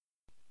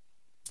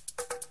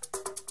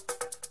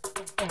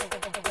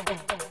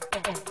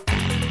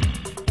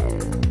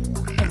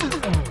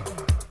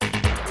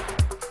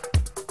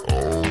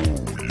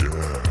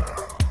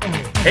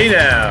Hey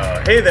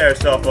now, hey there,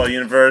 Softball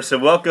Universe,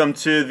 and welcome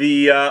to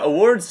the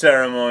award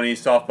ceremony,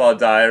 Softball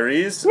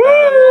Diaries.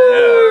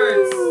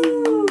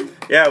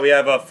 Yeah, we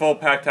have a full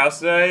packed house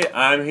today.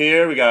 I'm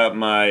here. We got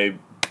my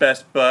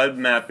best bud,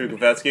 Matt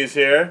Bukovetsky's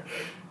here.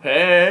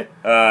 Hey.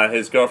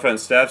 His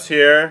girlfriend Steph's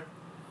here.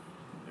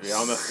 We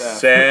all know Steph.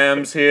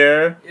 Sam's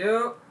here.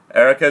 Yep.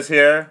 Erica's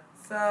here.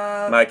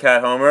 Sup? My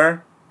cat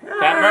Homer.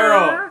 Cat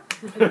Merle.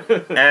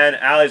 And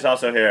Allie's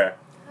also here.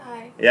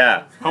 Hi.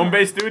 Yeah. Home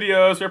Base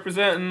Studios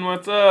representing.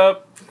 What's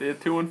up? The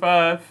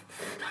 215.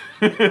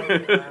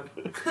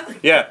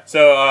 Yeah,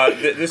 so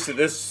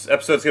this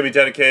episode's going to be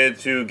dedicated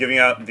to giving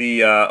out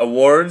the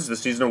awards, the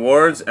season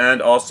awards,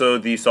 and also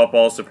the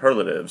softball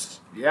superlatives.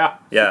 Yeah.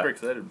 Super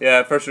excited.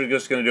 Yeah, first we're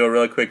just going to do a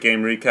really quick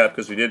game recap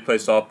because we did play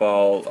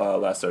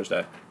softball last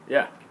Thursday.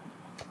 Yeah.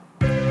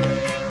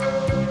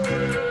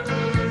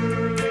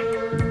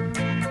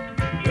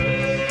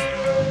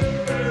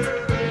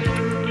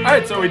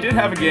 Alright, so we did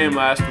have a game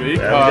last week.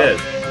 Yeah, we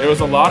did. It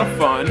was a lot of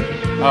fun.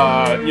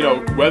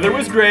 Weather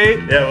was great.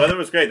 Yeah, weather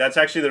was great. That's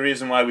actually the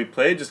reason why we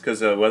played, just because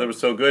the weather was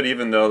so good,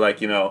 even though,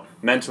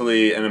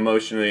 mentally and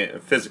emotionally,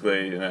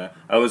 physically,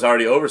 I was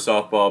already over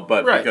softball,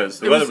 but because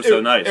the weather was so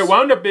nice. It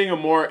wound up being a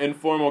more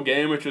informal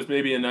game, which was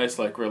maybe a nice,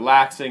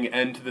 relaxing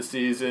end to the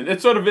season.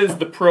 It sort of is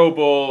the Pro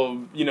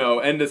Bowl,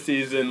 end of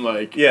season,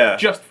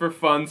 just for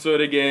fun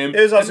sort of game.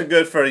 It was also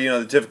good for,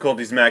 the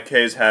difficulties Matt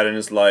Kay's had in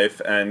his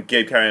life, and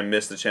Gabe Carrion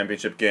missed the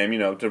championship game,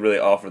 to really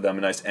offer them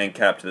a nice end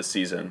cap to the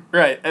season.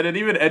 Right, and it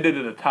even ended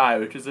in a tie,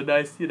 which is a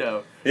nice,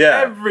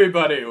 Yeah.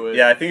 Everybody was.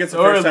 Yeah, I think it's the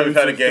first time we've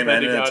had a game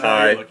end in a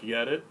tie. Looking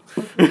at it.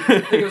 I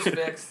think it was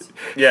fixed.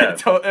 Yeah.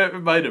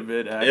 It might have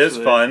been, actually. It was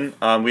fun.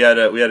 We had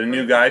a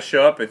new guy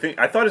show up.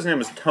 I thought his name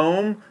was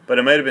Tome, but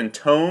it might have been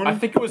Tone. I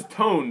think it was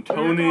Tone.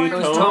 Tony. It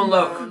was Tone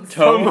Loke.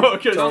 Tone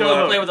Loke. Tone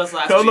Loke played with us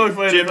last Tone Loke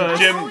week. played with us.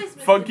 Jim-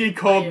 Funky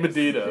Cold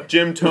Medina.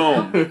 Jim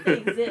Tome. They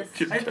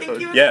exist. I think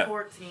he was Yeah.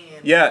 14.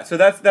 Yeah, so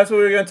that's what we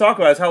were going to talk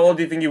about, is how old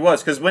do you think he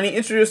was? Because when he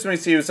introduced me,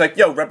 he was like,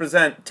 yo,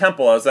 represent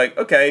Temple. I was like,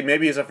 okay,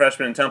 maybe he's a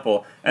freshman in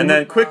Temple. And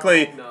then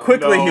quickly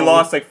he No.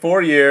 lost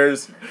 4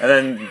 years, and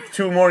then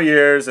 2 more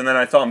years, and then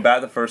I saw him bat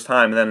the first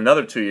time, and then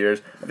another 2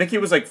 years. I think he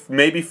was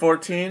maybe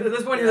 14. At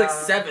this point, he was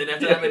 7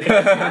 after that many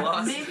years he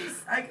lost. Maybe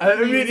I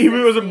mean, he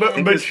was a think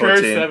he was mature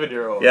 14.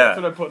 7-year-old. Yeah. That's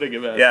what I'm putting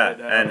him at Yeah, right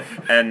now.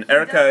 and He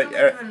Erica...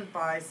 definitely couldn't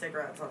buy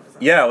cigarettes on his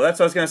own. Yeah, well, that's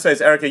what I was going to say.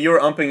 Is Erica, you were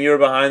umping, you were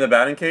behind the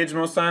batting cage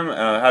most time.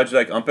 How'd you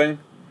like umping?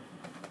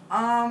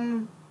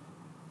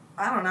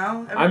 I don't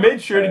know. I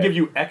made sure to give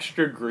you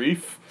extra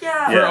grief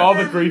Yeah. for all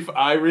the grief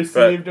I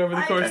received over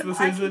the course of the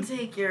I season. can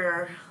take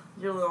your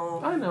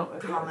little I know.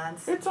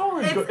 comments. It's all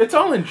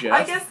in jest.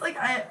 I guess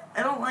I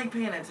don't like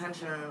paying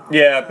attention.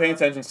 Yeah, paying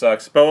attention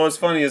sucks. But what was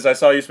funny is I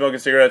saw you smoking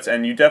cigarettes,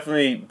 and you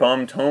definitely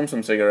bummed home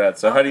some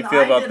cigarettes. So how do you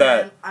feel about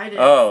that? I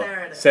didn't. Oh,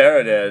 Sarah did.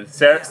 Sarah did. Yeah.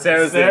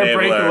 Sarah's the Sarah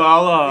Break enabler.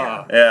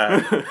 Lala.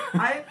 Yeah.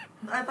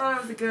 I thought I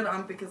was a good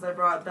ump because I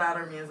brought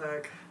batter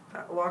music,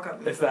 walk-up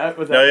music.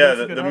 Was that Oh yeah,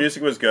 music the enough?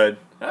 music was good.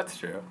 That's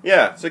true.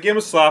 Yeah, so the game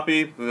was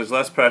sloppy. But there's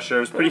less pressure. It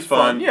was pretty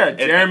fun. Yeah, It-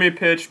 Jeremy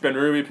pitched, Ben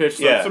Ruby pitched.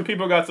 So Yeah. some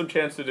people got some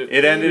chance to do.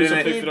 It ended do in some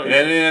a, things it they don't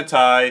ended usually. in a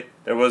tie.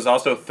 There was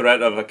also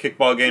threat of a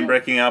kickball game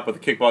breaking out, but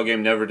the kickball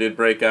game never did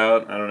break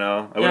out. I don't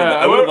know. I would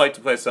I have would've- liked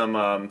to play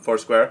some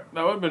Foursquare.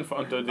 That would have been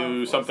fun to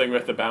do something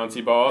with the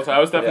bouncy balls. I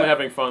was definitely Yeah.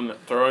 having fun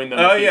throwing them.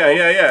 Oh at yeah,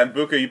 people. yeah. And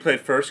Buka, you played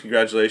first.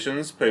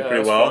 Congratulations. Played Yeah,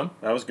 pretty that was well. fun.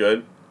 That was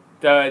good.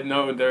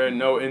 No, there are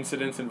no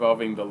incidents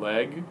involving the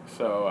leg,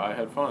 so I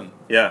had fun.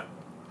 Yeah.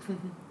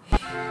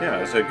 Yeah,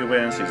 it was a good way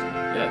to end the season.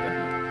 Yeah,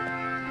 definitely.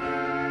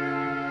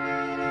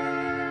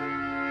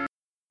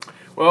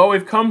 Well,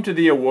 we've come to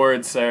the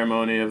awards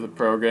ceremony of the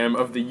program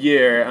of the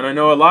year, and I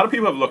know a lot of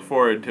people have looked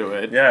forward to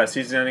it. Yeah,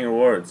 season-ending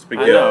awards. Big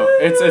I deal. know.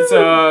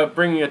 It's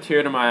bringing a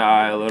tear to my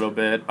eye a little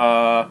bit.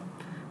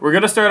 We're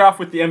going to start off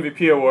with the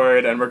MVP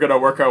award, and we're going to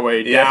work our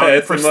way down in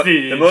it's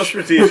prestige. the most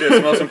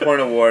prestigious, most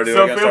important award. So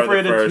We're gonna feel start free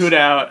with the to first. tune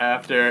out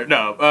after.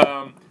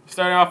 No.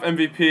 Starting off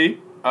MVP.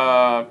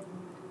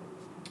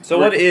 So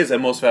what is a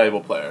most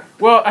valuable player?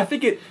 Well, I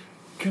think it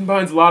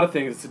combines a lot of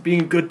things. It's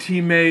being a good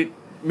teammate,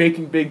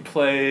 making big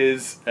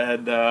plays,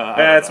 and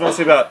Yeah, it's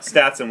mostly about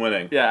stats and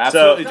winning. Yeah,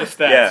 absolutely just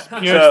stats.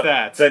 Pure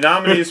stats. The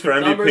nominees for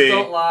Numbers MVP.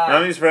 don't lie.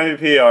 Nominees for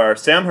MVP are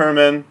Sam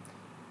Herman,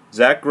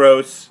 Zach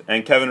Gross,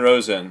 and Kevin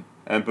Rosen.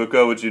 And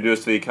Buko, would you do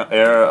us the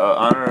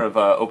honor of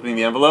opening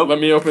the envelope? Let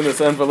me open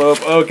this envelope.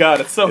 Oh God,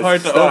 it's so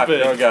hard to stuck.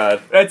 open. Oh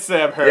God. It's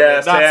Sam Herman. Yeah,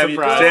 Not Sam,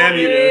 surprising.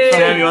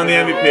 Sam, you won the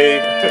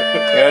MVP.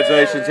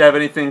 Congratulations. Do you have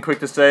anything quick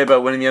to say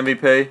about winning the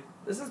MVP?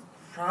 This is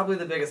probably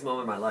the biggest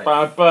moment of my life.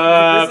 Ba,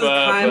 ba, This is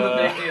kind of a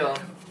ba, big deal.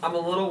 I'm a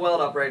little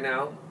welled up right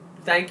now.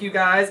 Thank you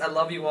guys. I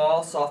love you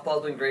all.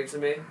 Softball's been great to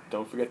me.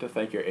 Don't forget to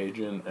thank your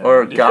agent. and-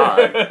 Or God.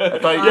 I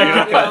thought you were You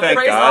going to thank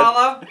praise God.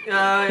 Allah.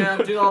 Yeah,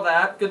 do all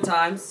that. Good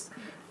times.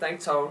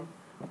 Thank Tone.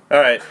 All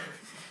right.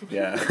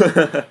 Yeah.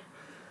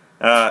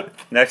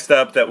 Next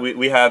up, that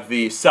we have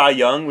the Cy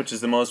Young, which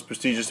is the most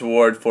prestigious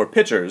award for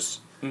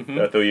pitchers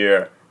throughout the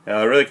year. It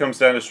really comes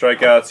down to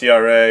strikeouts,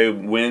 ERA,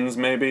 wins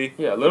maybe.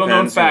 Yeah, little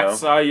known Depends, you fact: know.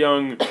 Cy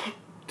Young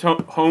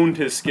honed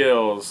his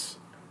skills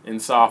in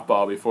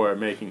softball before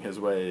making his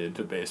way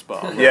into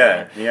baseball.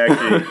 Yeah,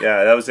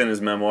 that was in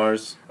his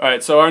memoirs. All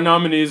right, so our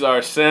nominees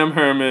are Sam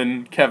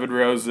Herman, Kevin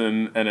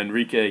Rosen, and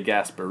Enrique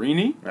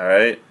Gasparini. All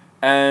right.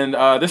 And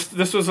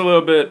this was a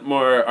little bit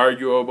more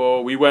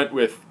arguable. We went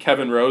with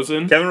Kevin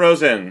Rosen. Kevin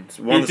Rosen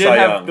won he the did Cy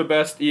have Young. the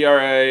best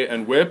ERA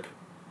and WHIP.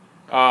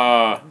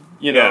 I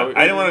didn't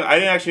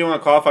actually want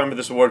to qualify him for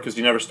this award because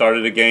he never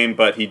started a game,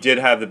 but he did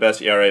have the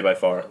best ERA by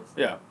far.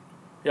 Yeah.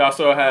 He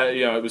also had,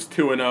 it was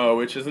 2-0,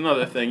 which is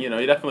another thing. You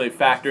definitely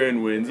factor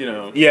in wins.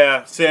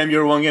 Yeah, Sam,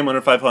 you're one game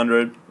under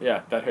 500.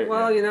 Yeah, that hurt.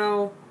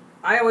 Well,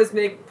 I always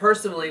make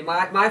personally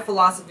my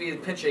philosophy in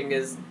pitching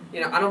is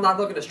I'm not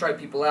looking to strike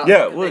people out.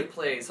 Yeah, and make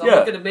plays. So yeah.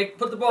 I'm looking to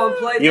put the ball in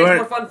play. It makes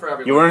more fun for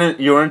everyone.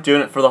 You weren't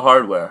doing it for the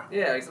hardware.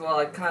 Yeah, well,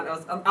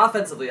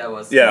 offensively I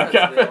was. Yeah.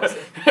 Offensively, I was.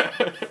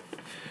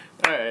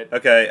 All right.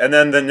 Okay, and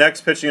then the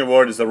next pitching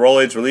award is the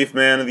Rolaids Relief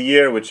Man of the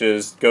Year, which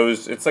it's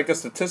like a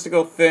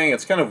statistical thing.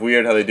 It's kind of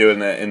weird how they do it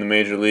in the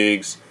major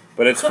leagues,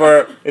 but it's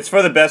for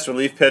the best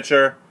relief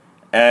pitcher,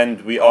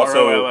 and we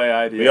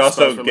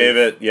also gave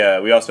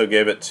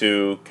it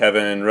to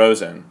Kevin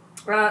Rosen.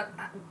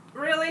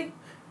 Really?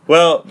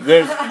 Well,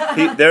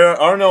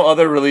 there are no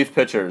other relief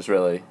pitchers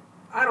really.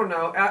 I don't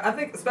know. I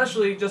think,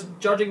 especially just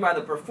judging by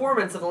the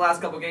performance of the last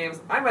couple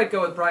games, I might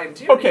go with Brian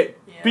Tierney. Okay,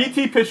 yeah.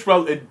 BT pitched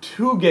well in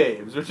 2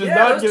 games, which is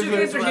not those 2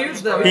 games were huge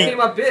though. He came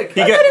up big.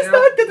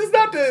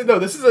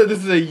 This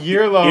is a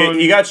year long.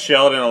 He got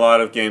shelled in a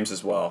lot of games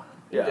as well.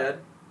 Yeah.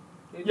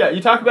 He did. Yeah,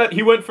 you talk about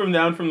he went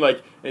down from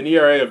like an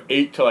ERA of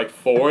 8 to like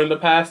 4 in the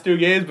past 2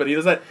 games, but he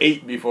was at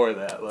 8 before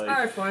that. Like. All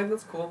right, fine,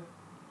 that's cool.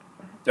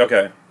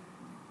 Okay.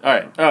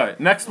 All right.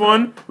 Next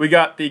one, we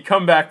got the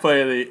comeback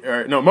player of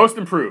the most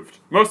improved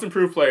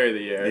player of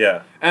the year.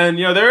 Yeah. And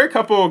there are a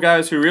couple of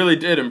guys who really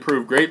did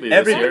improve greatly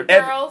this year.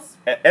 Girls.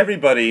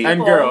 Everybody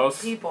and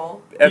girls.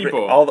 People.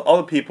 All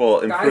the people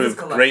improved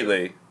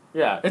greatly.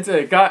 Yeah, it's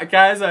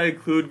guys. I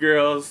include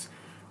girls.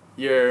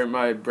 You're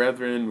my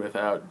brethren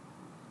without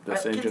the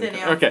same gender.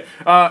 Okay.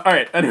 All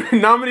right. And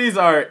nominees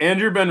are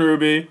Andrew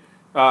Benrubi,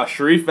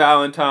 Sharif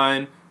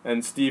Valentine,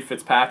 and Steve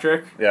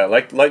Fitzpatrick. Yeah,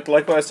 like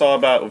what I saw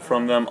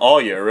from them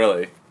all year,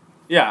 really.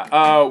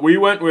 Yeah, we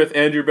went with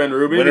Andrew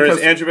Benrubi. Winner is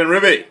Andrew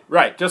Benrubi.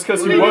 Right, just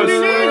because he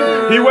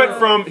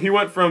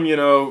went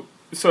from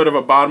sort of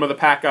a bottom of the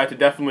pack guy to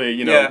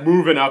definitely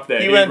moving up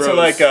there. He went to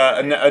like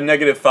a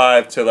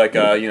 -5 to like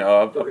a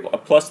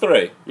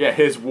 +3. Yeah,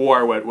 his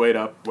WAR went way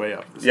up.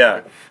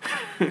 Yeah,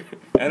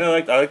 and I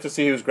like to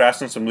see he was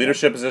grasping some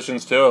leadership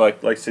positions too. I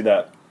like to see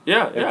that.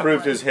 Yeah,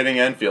 improved his hitting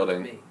and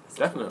fielding.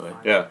 Definitely.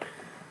 Yeah.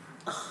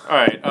 All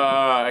right.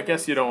 I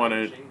guess you don't want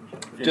to.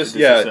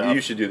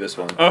 You should do this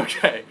one.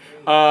 Okay.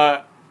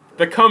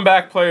 The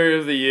comeback player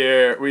of the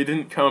year. We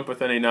didn't come up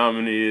with any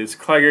nominees.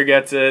 Klegger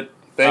gets it.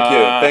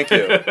 Thank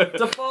you.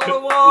 Default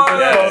award.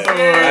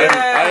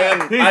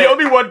 Yes. He's the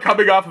only one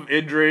coming off of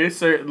injury,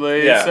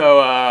 certainly. Yeah.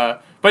 So,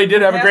 but he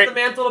did have a great. the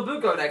mantle to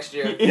Bucco next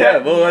year.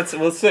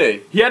 We'll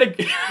see. He had a.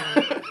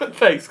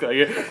 Thanks,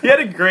 Klegger.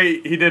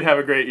 He did have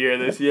a great year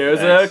this year. It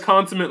was a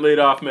consummate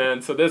leadoff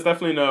man. So there's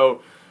definitely no.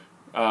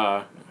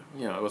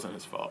 It wasn't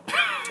his fault.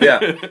 Yeah.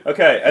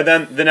 Okay, and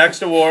then the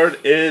next award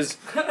is.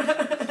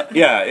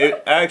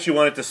 I actually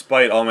wanted to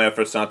spite all my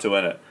efforts not to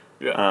win it.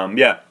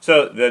 Yeah.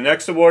 So the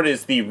next award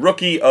is the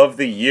Rookie of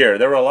the Year.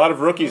 There were a lot of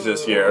rookies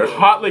this year.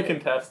 Hotly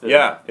contested.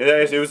 Yeah,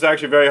 it was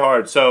actually very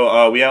hard.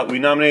 So we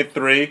nominated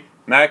 3: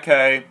 Matt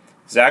Kay,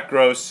 Zach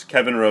Gross,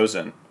 Kevin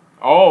Rosen.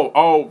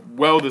 Oh,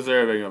 well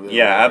deserving of this.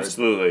 Yeah, award.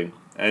 absolutely.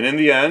 And in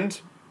the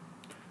end,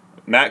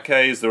 Matt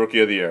Kay is the Rookie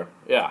of the Year.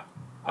 Yeah.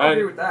 I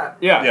agree with that.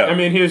 Yeah, I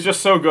mean, he was just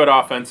so good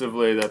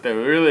offensively that they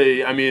were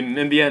really. I mean,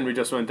 in the end, we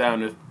just went down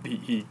to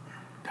he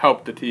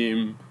helped the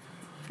team.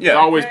 Yeah,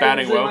 always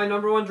batting well. My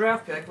number 1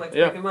 draft pick. Like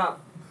to pick him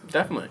up.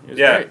 Definitely. It was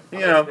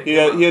great.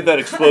 He had that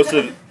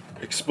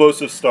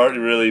explosive start. He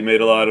really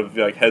made a lot of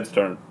heads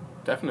turn.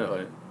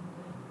 Definitely.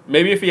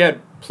 Maybe if he had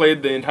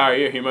played the entire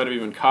year, he might have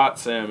even caught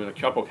Sam in a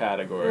couple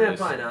categories. Yeah,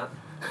 probably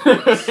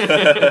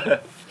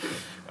not.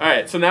 All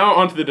right, so now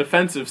on to the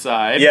defensive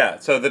side. Yeah,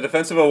 so the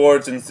defensive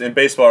awards in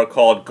baseball are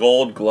called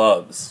Gold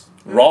Gloves.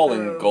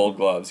 Rawling Gold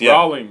Gloves. Yeah.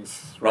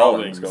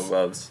 Rawlings Gold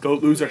Gloves.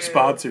 Don't lose our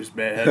sponsors,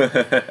 man.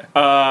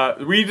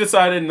 We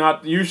decided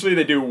not. Usually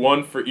they do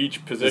one for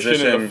each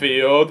position in the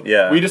field.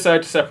 Yeah. We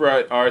decided to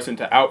separate ours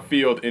into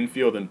outfield,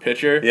 infield, and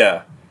pitcher.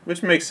 Yeah,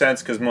 which makes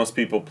sense because most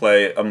people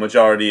play a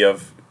majority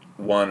of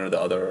one or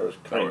the other,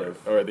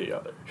 or the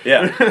other.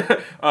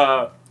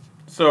 Yeah.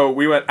 So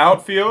we went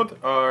outfield.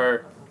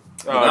 Our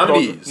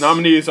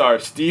nominees are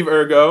Steve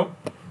Ergo,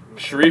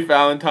 Sharif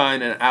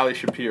Valentine, and Ali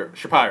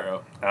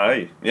Shapiro.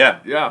 Aye. Yeah.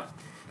 Yeah.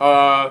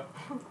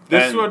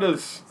 This one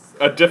is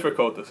a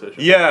difficult decision.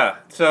 Yeah.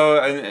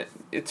 So,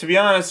 to be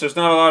honest, there's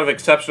not a lot of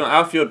exceptional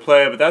outfield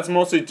play, but that's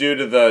mostly due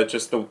to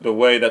the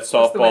way that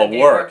softball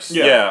works.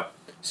 Yeah.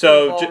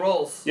 So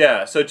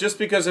so just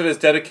because of his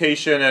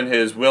dedication and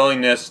his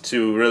willingness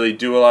to really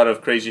do a lot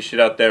of crazy shit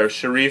out there,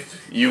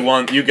 Sharif, you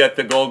get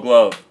the Gold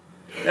Glove.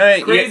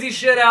 Crazy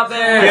shit out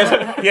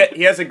there.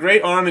 He has a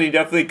great arm, and he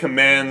definitely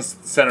commands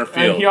center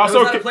field. And he also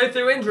knows how to play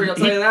through injury, I'll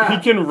tell you that. He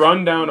can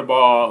run down a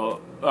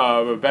ball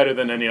better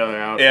than any other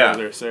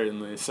outfielder,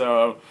 certainly.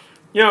 So,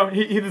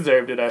 he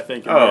deserved it, I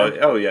think.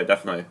 Oh yeah,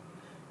 definitely.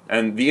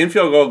 And the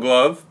infield Gold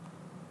Glove,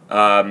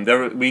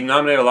 we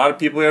nominated a lot of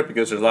people here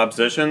because there's a lot of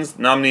positions.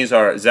 Nominees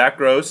are Zach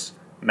Gross,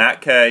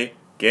 Matt Kay,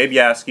 Gabe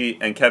Yaskey,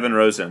 and Kevin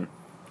Rosen.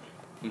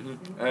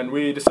 Mm-hmm. And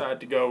we decided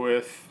to go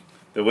with...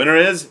 The winner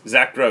is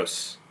Zach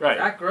Gross. Right.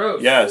 Zach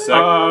Gross. Yeah,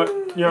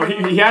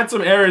 he had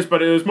some errors,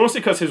 but it was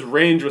mostly because his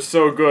range was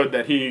so good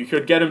that he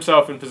could get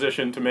himself in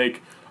position to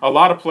make a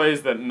lot of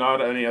plays that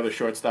not any other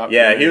shortstop could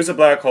make. He was a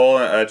black hole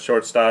at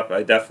shortstop.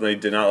 I definitely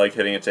did not like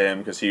hitting it to him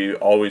because he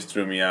always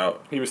threw me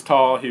out. He was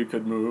tall. He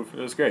could move.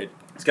 It was great.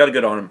 He's got a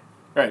good arm.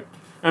 Right.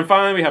 And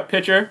finally, we have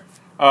pitcher.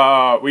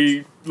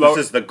 This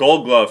is the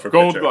Gold Glove for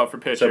pitcher. Gold Glove for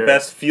pitcher. So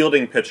best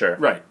fielding pitcher.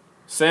 Right.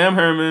 Sam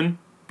Herman,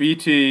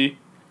 BT,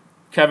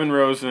 Kevin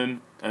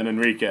Rosen, and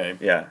Enrique.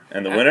 Yeah.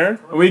 And the winner?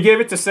 We gave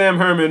it to Sam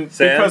Herman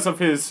because of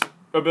his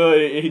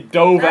ability. He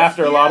dove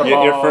after a lot of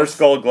balls. Your first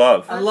Gold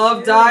Glove. I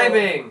love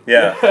diving.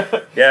 Yeah.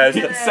 Yeah.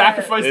 He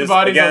sacrificed the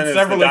bodies on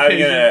several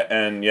occasions.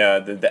 And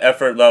the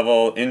effort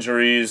level,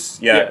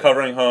 injuries,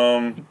 covering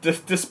home.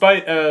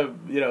 Despite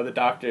the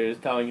doctors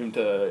telling him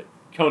to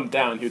tone it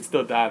down, he would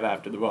still dive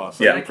after the ball.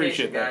 So I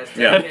appreciate that. Guys.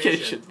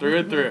 Dedication through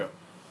and through.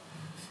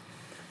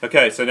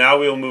 Okay, so now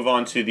we'll move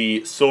on to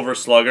the Silver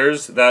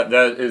Sluggers. That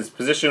is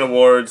position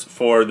awards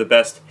for the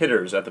best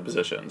hitters at the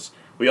positions.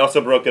 We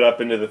also broke it up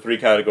into the 3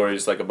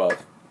 categories like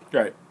above.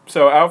 Right.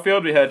 So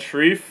outfield, we had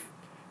Sharif,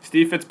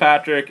 Steve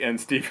Fitzpatrick,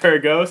 and Steve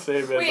Virgo.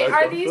 Wait,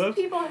 are these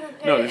people who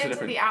hit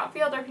into the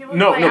outfield or people who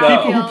play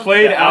outfield? People who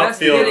played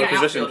outfield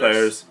position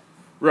players.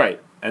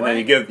 Right. And then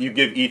you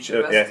give each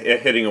a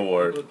hitting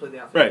award.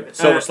 Right.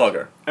 Silver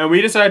Slugger. And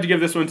we decided to give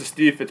this one to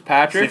Steve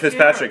Fitzpatrick. Steve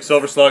Fitzpatrick,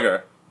 Silver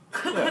Slugger.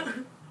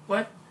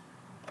 What?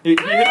 Good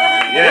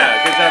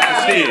job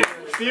for Steve.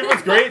 Steve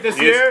was great this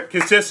year.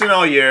 Consistent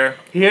all year.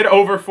 He hit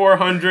over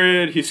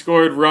 400. He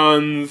scored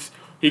runs.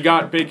 He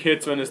got big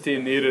hits when his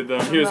team needed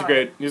them. He was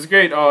a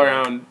great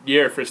all-around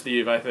year for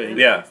Steve, I think.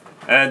 Yeah.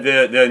 And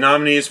the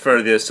nominees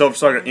for the Silver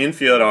Slugger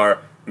infield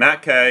are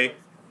Matt Kay,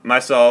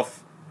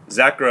 myself,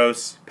 Zach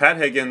Gross, Pat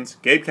Higgins,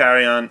 Gabe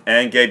Carrion,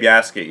 and Gabe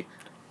Yaskey.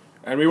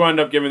 And we wound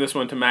up giving this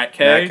one to Matt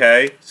Kay. Matt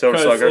Kay, Silver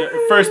Slugger.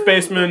 First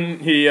baseman,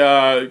 he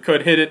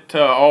could hit it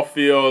to all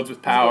fields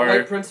with power. He's a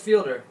white Prince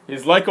Fielder.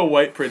 He's like a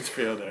white Prince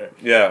Fielder.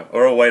 Yeah,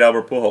 or a white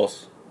Albert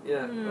Pujols.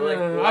 Yeah,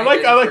 I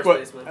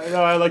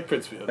like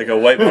Prince Fielder. Like a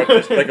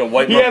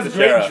white He has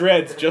great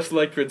dreads, just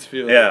like Prince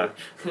Fielder. Yeah.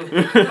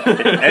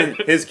 And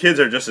his kids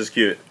are just as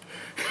cute.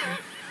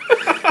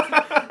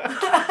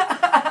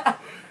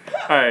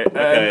 All right. Okay.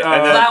 And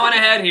then, that one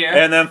ahead here.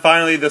 And then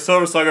finally, the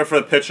Silver Slugger for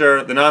the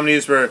pitcher. The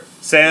nominees were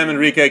Sam,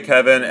 Enrique,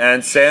 Kevin,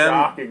 and Sam.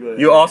 Shockingly.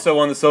 You also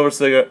won the Silver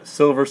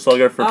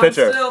Slugger for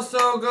pitcher. I'm still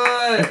so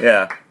good.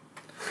 Yeah. I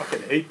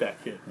fucking hate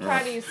that kid.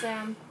 Proud of you,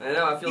 Sam. I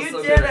know. I feel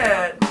so good. You did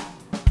it.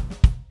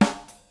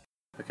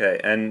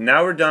 Okay, and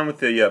now we're done with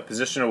the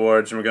position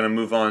awards, and we're going to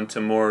move on to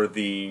more of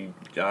the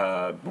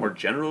more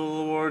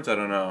general awards. I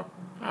don't know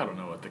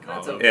what to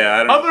call them. it. Yeah,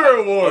 I don't Other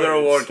awards. Other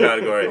award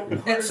category.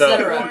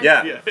 Etc.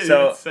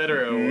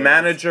 So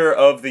manager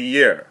of the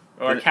year.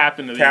 Or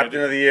captain of the year.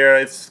 Captain of the year.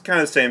 It's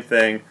kind of the same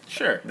thing.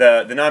 Sure.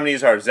 The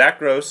nominees are Zach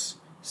Gross,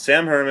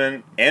 Sam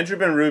Herman, Andrew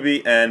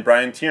Benrubi, and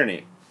Brian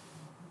Tierney.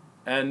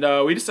 And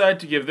we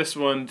decided to give this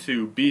one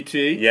to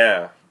BT.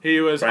 Yeah. He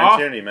was Brian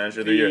Tierney, manager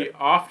of the year. The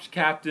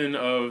off-captain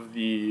of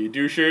the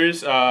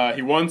Douchers.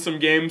 He won some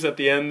games at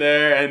the end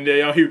there, and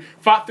he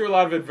fought through a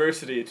lot of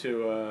adversity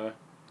to...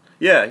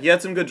 Yeah, he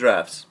had some good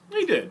drafts.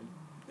 He did.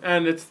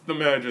 And it's the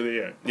manager of the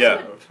year.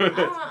 Yeah.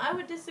 I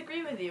would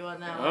disagree with you on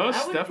that one. Oh,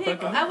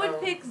 I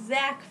would pick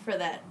Zach for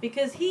that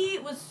because he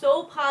was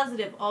so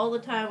positive all the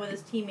time with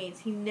his teammates.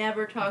 He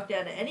never talked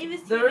down to any of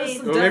his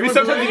teammates. Well, maybe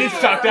sometimes you need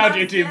to talk down to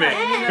your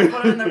teammates.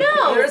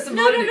 No, there is some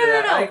validity to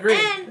that. I agree.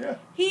 And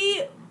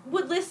he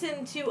would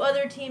listen to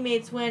other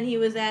teammates when he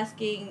was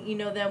asking,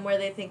 them where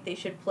they think they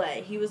should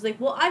play. He was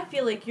like, "Well, I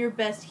feel like you're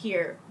best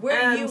here.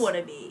 Where do you want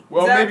to be?"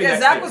 Well,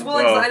 Zach was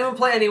willing to let him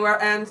play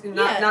anywhere, and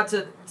not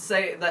to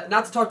say that,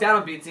 not to talk down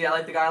on BT. I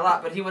like the guy a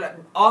lot, but he would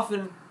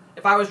often,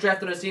 if I was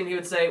drafted on his team, he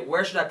would say,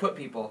 "Where should I put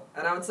people?"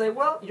 And I would say,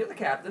 "Well, you're the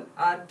captain.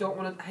 I don't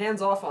want to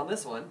hands off on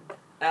this one."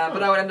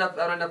 But I would end up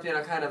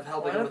kind of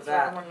helping him with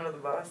that. Under the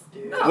bus,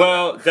 dude. No.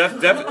 Well,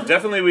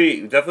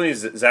 definitely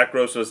Zach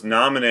Gross was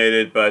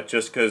nominated, but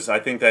just because I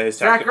think that his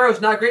Zach Gross,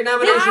 not a great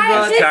nomination,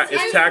 but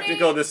his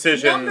tactical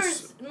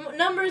decisions.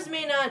 Numbers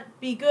may not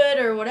be good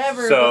or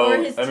whatever, so, or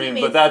his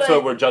teammates, but that's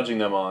what we're judging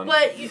them on.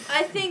 But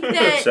I think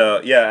that.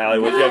 So yeah, Allie,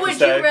 what do you have to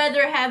say? Who would you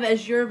rather have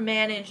as your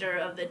manager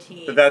of the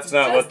team? But that's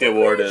not what the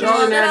award is.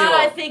 No, that's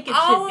what I think it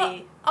should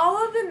be.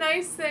 All of the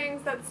nice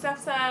things that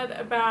Steph said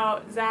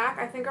about Zach,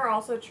 I think are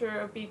also true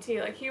of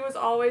BT. Like, he was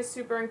always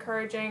super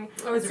encouraging,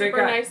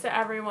 super nice to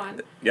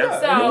everyone. Yeah.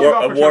 So,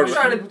 I'm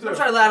trying to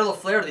add a little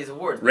flair to these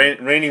awards.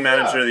 Reigning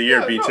manager of the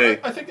year, BT.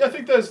 I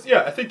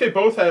think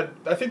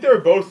they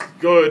were both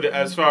good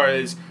as far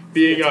as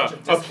being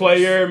a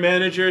player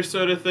manager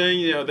sort of thing.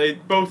 You know, they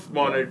both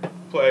wanted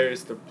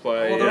players to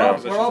play. Well,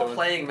 we're all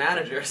playing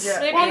managers.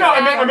 Yeah. Well, no,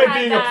 I meant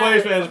being a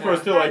players manager as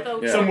opposed to like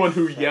someone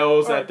who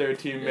yells at their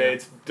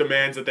teammates,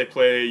 demands that they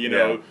play, you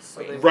know,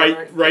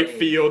 right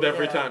field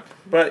every time.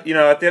 But you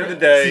know, at the end of the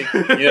day,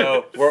 you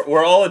know,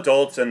 we're all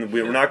adults and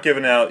we're not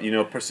giving out, you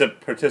know,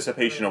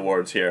 participation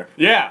awards here.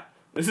 Yeah,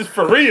 this is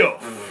for real.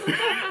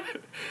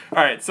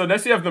 All right, so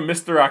next you have the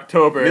Mr.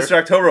 October. Mr.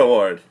 October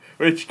Award,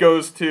 which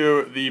goes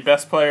to the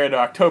best player in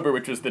October,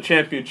 which was the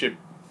championship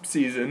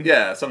season.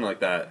 Yeah, something like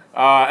that.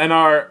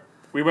 And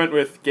we went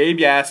with Gabe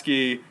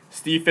Yaskey,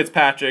 Steve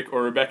Fitzpatrick,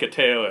 or Rebecca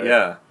Taylor.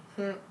 Yeah.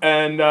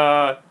 And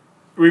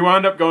we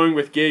wound up going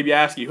with Gabe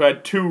Yaskey, who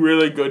had 2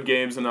 really good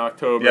games in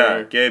October.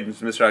 Yeah, Gabe's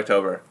Mr.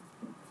 October.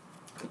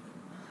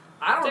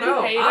 I don't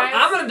know.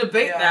 I'm going to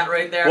debate that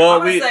right there. Well,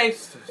 I'm going to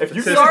say, if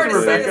you sorry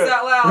to say this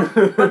out loud,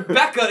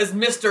 Rebecca is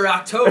Mr.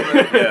 October.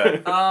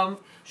 Yeah.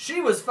 She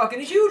was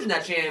fucking huge in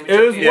that championship.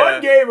 It was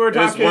one game we were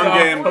talking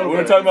about. We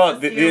were talking about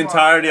the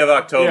entirety of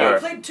October. Yeah, he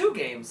played 2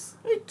 games.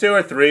 2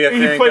 or 3, I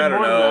think. He played I don't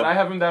more know. than that. I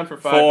have him down for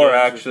 5 4 games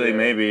actually,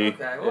 maybe.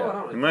 Okay, well, I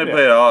don't He might have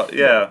played all.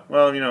 Yeah,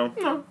 well, you know.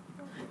 No.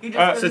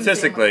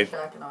 Statistically.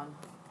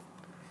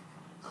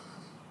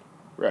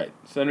 Right.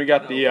 So then we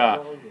got the.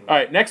 All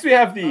right. Next we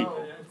have the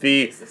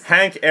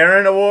Hank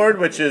Aaron Award,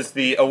 which is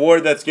the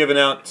award that's given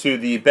out to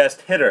the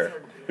best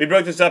hitter. We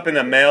broke this up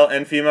into male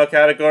and female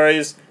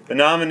categories. The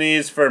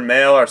nominees for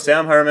male are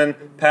Sam Herman,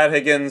 Pat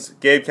Higgins,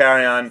 Gabe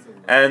Carrion,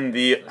 and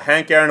the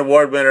Hank Aaron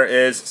Award winner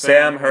is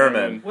Sam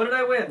Herman. What did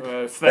I win?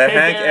 The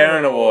Hank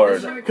Aaron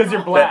Award. Because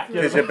you're black.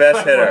 Because you're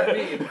best hitter.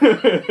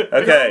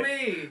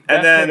 Okay.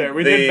 And then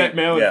we did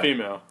male and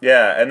female.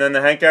 Yeah, and then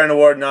the Hank Aaron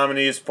Award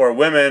nominees for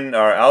women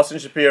are Allison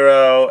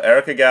Shapiro,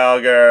 Erica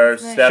Gallagher,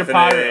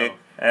 Stephanie,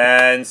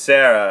 and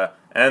Sarah.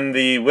 And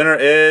the winner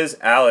is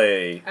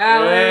Allie.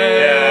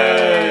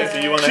 Yeah. So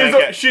you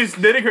want she's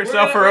knitting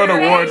herself her own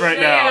award right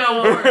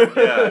now.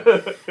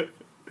 Yeah.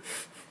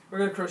 We're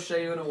going to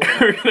crochet you an award.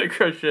 We're going to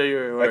crochet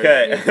you an award.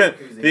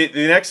 Okay.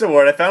 the next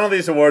award, I found all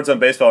these awards on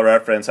Baseball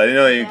Reference. I didn't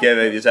know you gave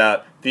these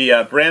out.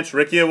 The Branch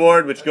Rickey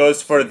Award, which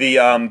goes for the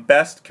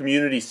best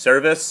community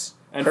service.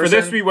 And person. for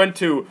this, we went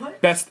to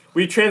best.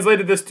 We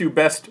translated this to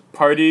best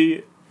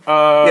party.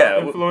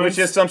 Influence. Which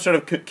is some sort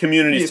of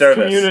community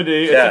service.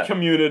 Community. Yeah. It's a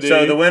community.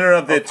 So the winner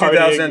of the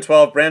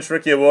 2012 Branch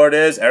Rickey Award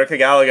is Erica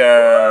Gallagher.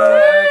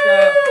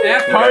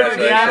 Erica.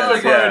 Party. After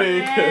party.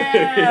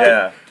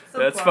 Yeah.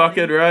 That's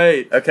fucking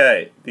right.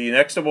 Okay, the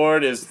next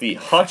award is the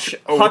Hutch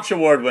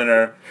Award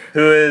winner,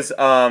 who is,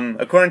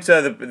 according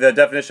to the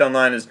definition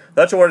online, the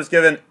Hutch Award is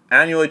given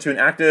annually to an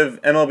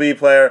active MLB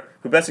player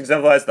who best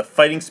exemplifies the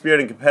fighting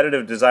spirit and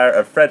competitive desire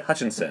of Fred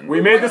Hutchinson. We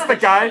made this the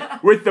guy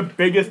with the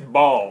biggest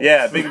balls.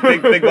 Yeah, big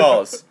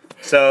balls.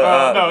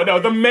 So no,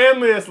 the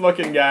manliest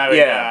looking guy we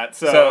got.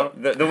 So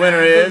the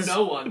winner is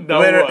no one.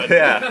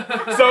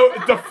 Yeah. So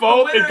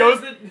default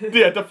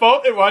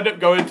it wound up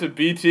going to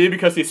BT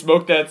because he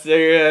smoked that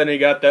cigarette and he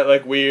got that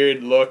like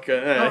weird look.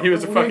 He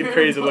was a fucking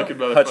crazy looking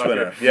motherfucker. Hutch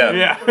winner.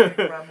 Yeah.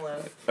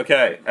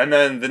 Okay, and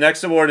then the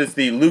next award is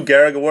the Lou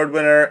Gehrig Award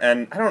winner,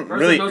 and I don't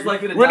really. Most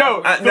likely to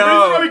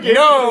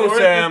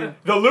Sam.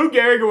 The Lou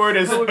Gehrig Award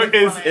is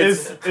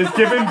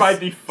given by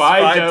the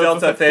Phi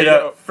Delta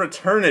Theta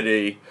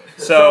fraternity.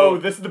 So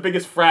this is the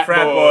biggest frat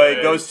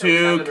boy goes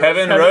to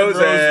Kevin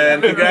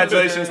Rosen.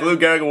 Congratulations, Lou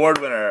Gehrig Award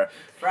winner.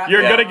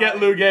 You're gonna get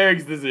Lou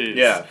Gehrig's disease.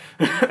 Yeah.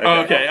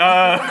 Okay.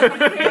 All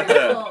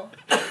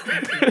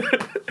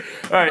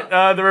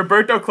right. The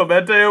Roberto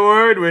Clemente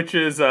Award, which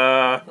is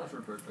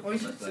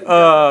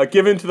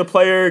given to the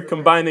player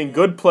combining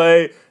good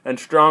play and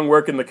strong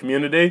work in the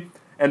community,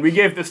 and we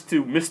gave this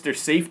to Mr.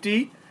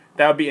 Safety.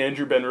 That would be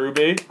Andrew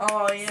Benrubi.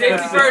 Oh yeah.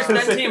 Safety first,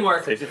 then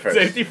teamwork.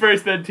 Safety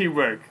first, then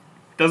teamwork.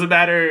 Doesn't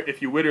matter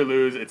if you win or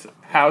lose, it's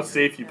how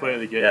safe you play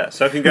the game. Yeah,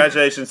 so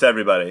congratulations to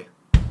everybody.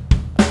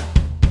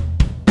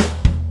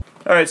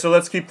 All right, so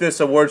let's keep this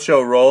award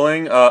show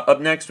rolling. Up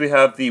next, we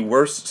have the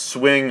Worst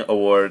Swing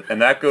Award, and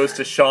that goes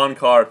to Sean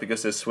Carr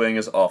because his swing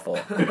is awful.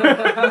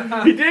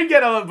 He did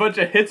get a bunch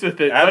of hits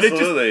with it,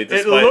 Absolutely, but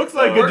it looks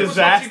like a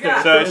disaster.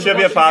 So it should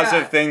be a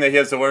positive thing that he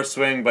has the worst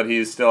swing, but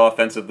he's still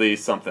offensively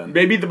something.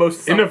 Maybe the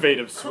most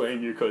innovative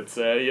swing, you could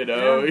say,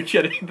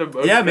 getting the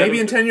most. Yeah, maybe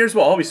in 10 years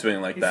we'll all be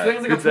swinging like that. He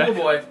swings like a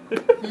pool boy.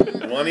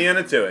 1-y and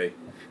a 2-y.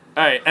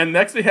 Alright, and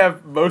next we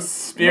have Most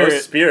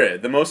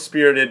Spirit. The most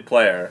spirited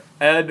player.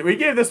 And we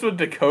gave this one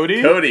to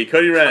Cody. Cody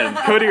Wren.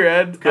 Cody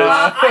Wren.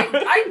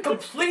 I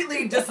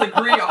completely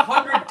disagree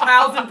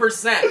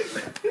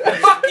 100,000%.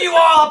 Fuck you all,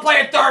 I'll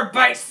play at third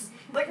base.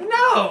 Like,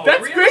 no.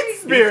 That's really? Great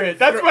spirit.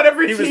 That's what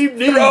every team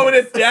needs. Throwing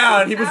it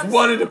down. He was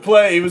wanting to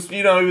play. He was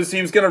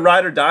gonna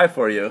ride or die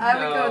for you. I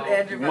would go with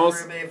Andrew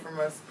Benrubi for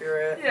Most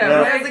Spirit.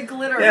 Yeah, It was a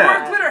glitter hat. hat.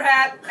 Or a glitter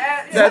hat.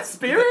 That's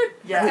spirit?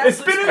 Yeah.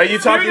 Are you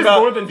talking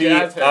about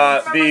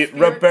the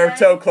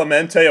Roberto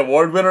Clemente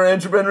Award winner,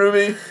 Andrew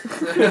Benrubi?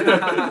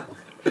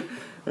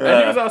 And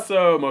he was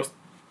also most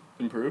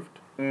improved.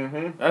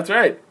 Mm-hmm. That's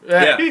right.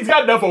 Yeah. He's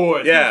got enough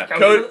awards. Yeah.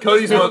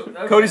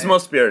 Cody's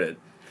most spirited.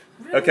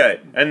 Okay,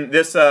 and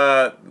this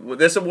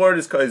award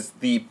is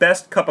the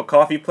best cup of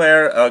coffee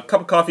player. A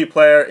cup of coffee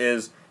player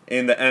is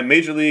in the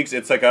major leagues.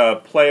 It's like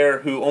a player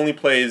who only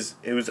plays.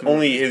 It was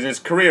only in his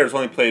career has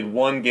only played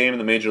one game in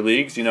the major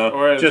leagues. You know,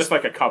 or just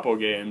like a couple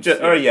games.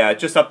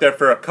 Just up there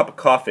for a cup of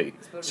coffee.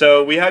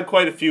 So we had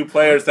quite a few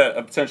players that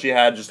essentially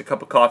had just a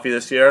cup of coffee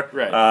this year.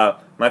 Right.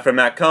 My friend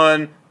Matt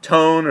Cohen.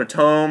 Tone,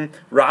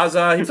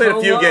 Raza. He played a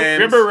few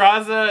games. Remember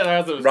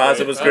Raza?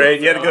 Raza was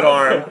great. He had a good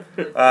arm.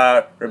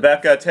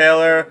 Rebecca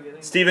Taylor,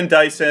 Steven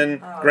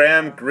Dyson,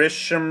 Graham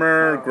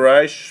Grisheimer.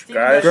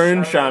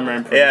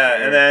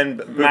 Yeah, and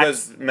then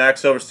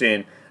Max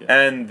Silverstein.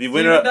 And the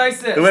winner,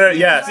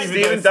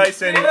 Steven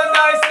Dyson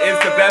is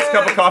the best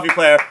cup of coffee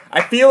player.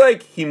 I feel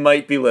like he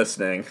might be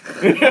listening.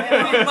 He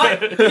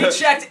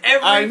checked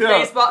every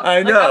Facebook.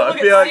 I know. I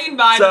feel like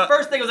the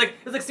first thing was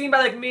seen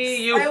by like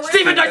me, you,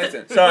 Steven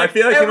Dyson. So I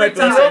feel like he might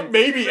be listening.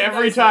 Maybe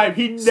every time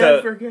he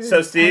never gets.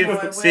 So Steve.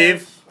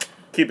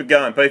 Keep it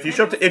going, but if you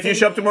show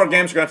up to more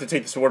games, you're gonna have to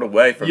take this award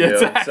away from you.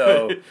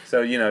 Exactly.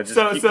 So you know, just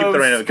keep the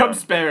reign of it going. Come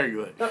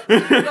sparingly.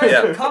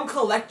 Come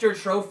collect your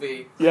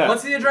trophy. Yeah.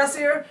 What's the address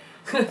here?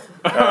 Home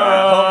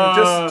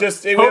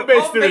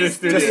Base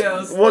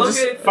Studios. We'll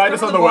just find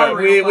us on the web.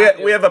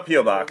 We have a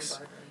PO box.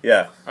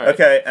 Yeah. Right.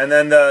 Okay, and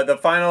then the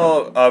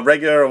final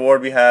regular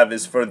award we have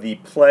is for the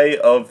play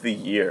of the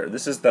year.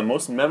 This is the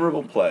most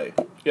memorable play.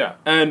 Yeah,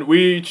 and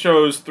we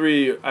chose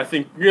 3, I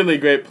think, really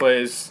great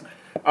plays.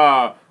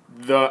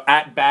 The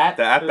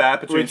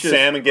at-bat between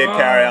Sam and Gabe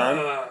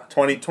Carrion.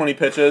 20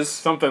 pitches.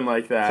 Something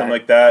like that.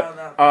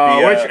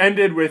 Which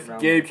ended with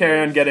Gabe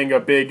Carrion getting a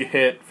big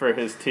hit for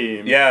his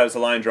team. Yeah, it was a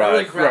line drive. I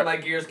really ground my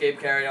gears, Gabe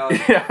Carrion.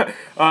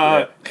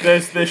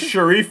 There's the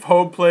Sharif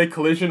home play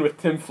collision with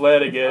Tim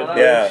Flanagan.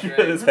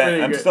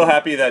 I'm still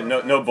happy that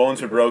no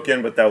bones were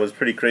broken, but that was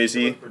pretty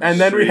crazy. And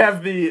then we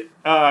have the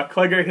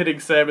Klegger hitting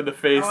Sam in the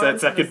face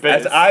at second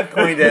base. As I've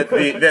coined it,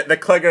 the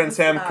Klegger and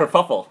Sam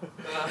kerfuffle.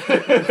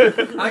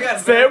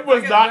 Sam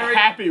was not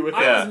happy with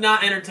that. I was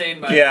not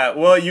entertained by it. Yeah,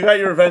 well, you got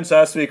your revenge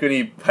last week when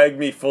he pegged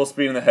me full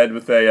speed in the head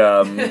with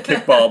a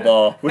kickball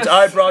ball, which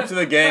I brought to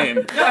the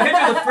game. No, I hit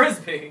you with a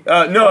frisbee.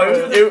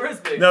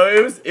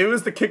 It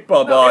was the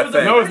kickball ball, I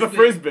think. No, it was the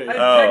frisbee. I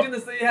pegged in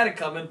the you had it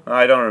coming.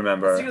 I don't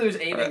remember. He was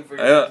aiming for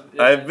you.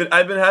 I've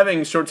been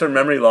having short-term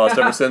memory loss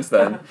ever since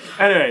then.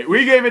 Anyway,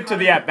 we gave it to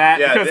the at-bat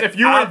because if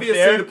you were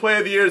there, the play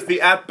of the year is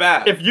the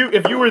at-bat. If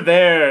you were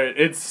there,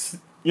 it's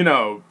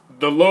the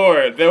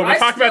Lord. They'll be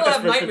talking about this. I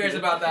still have nightmares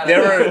about that.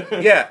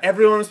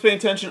 Everyone was paying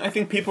attention. I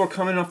think people were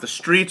coming off the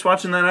streets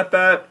watching that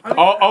at-bat.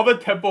 All the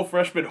Temple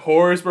freshman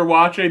whores were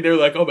watching. They were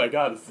like, "Oh my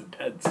God, this is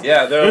intense."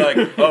 Yeah, they're like,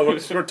 "Oh, we're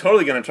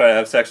totally gonna try to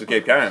have sex with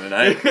Gabe Carrion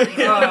tonight."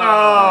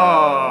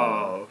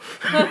 Oh.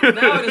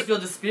 Now I just feel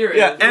dispirited.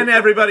 Yeah, and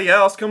everybody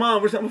else. Come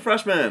on, we're Temple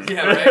freshmen.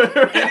 Yeah,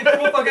 right.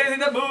 We'll fuck anything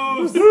that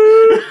moves.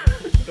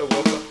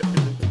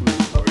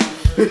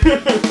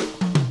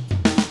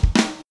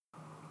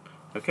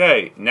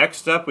 Okay,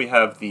 next up we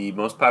have the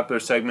most popular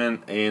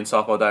segment in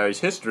Softball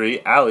Diaries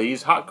history,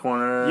 Allie's Hot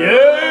Corner.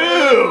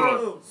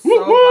 Yeah!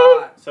 So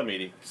hot. So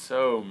meaty.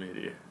 So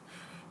meaty.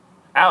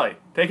 Allie,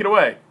 take it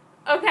away.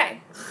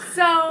 Okay,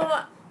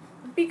 so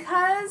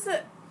because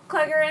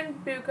Klegger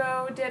and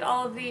Bucco did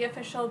all of the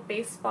official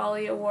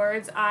baseball-y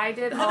awards, I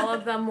did all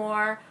of the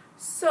more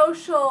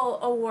social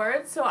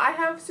awards. So I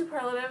have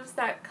superlatives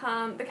that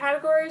the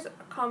categories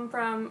come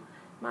from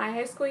my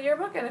high school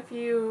yearbook and a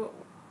few...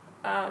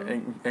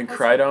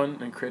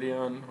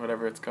 Encridion,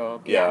 whatever it's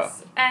called.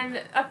 Yes,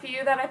 and a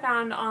few that I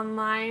found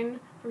online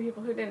for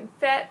people who didn't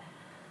fit.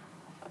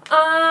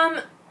 One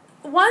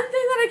thing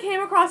that I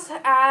came across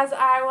as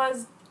I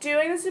was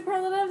doing the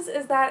superlatives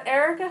is that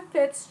Erica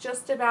fits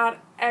just about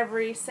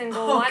every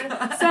single one.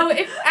 God. So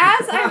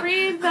as I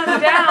read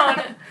them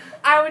down,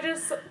 I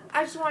just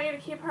want you to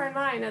keep her in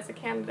mind as a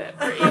candidate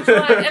for each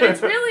one. And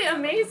it's really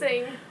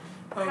amazing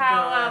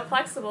how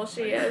flexible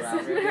she is.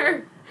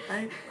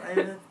 I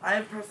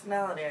have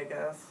personality, I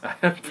guess. I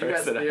have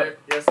personality.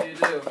 Yes, you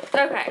do.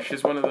 Okay.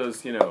 She's one of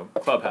those,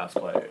 clubhouse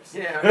players.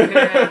 Yeah.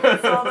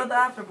 It's all at the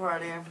after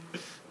party.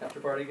 After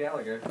party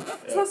Gallagher.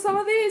 So some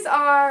of these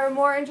are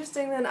more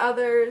interesting than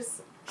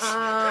others. Just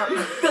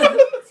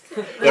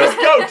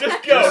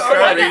go.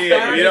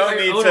 You don't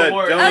need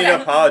to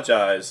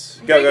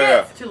apologize.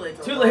 Go.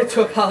 Too late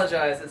to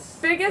apologize. It's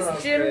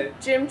biggest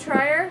gym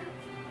trier.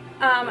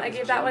 I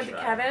gave that one to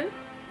Kevin.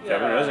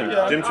 Kevin Rosen,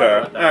 Jim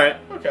Char. All right.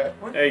 Okay.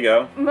 There you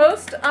go.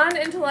 Most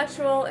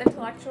unintellectual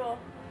intellectual.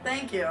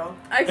 Thank you.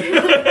 I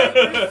gave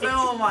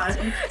so much.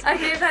 I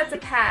gave that to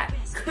Pat.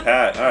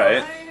 Pat, all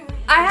right.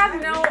 I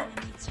have no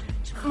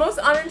most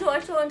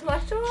unintellectual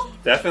intellectual.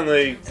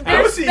 Definitely.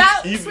 That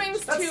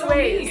swings two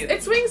ways. Mean.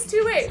 It swings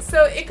two ways.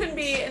 So it could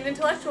be an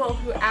intellectual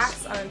who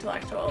acts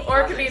unintellectual,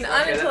 or it could be an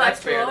unintellectual.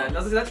 That's fair then.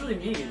 That's really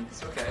mean.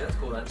 Okay, that's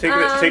cool then.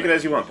 Take it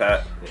as you want,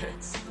 Pat.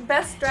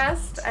 best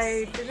dressed,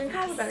 I didn't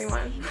come with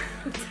anyone.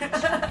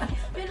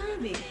 Ben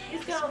Ruby.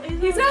 He's got a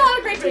lot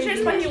of great t-shirts,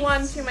 but he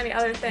won too many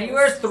other things. He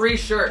wears 3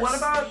 shirts. What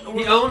about...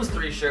 He owns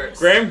 3 shirts.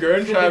 Graham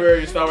Gernschreiber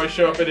used to always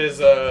show up in his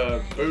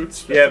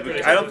boots. Yeah,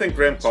 but I don't think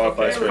Graham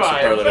qualifies for a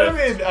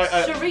superlative.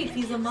 Sharif,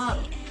 he's a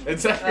model.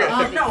 Exactly.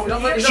 No,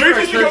 Sharif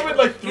used to come with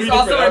like 3 He's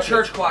also different a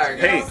church choir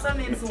guy.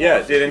 Hey,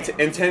 yeah, dude,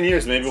 in 10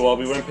 years, maybe we'll all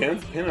be wearing pin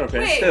on our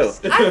pants Wait, too.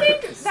 I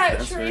think that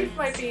That's Sharif right.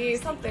 might be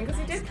something, because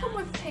he did come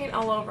with paint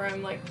all over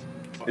him, like...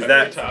 Is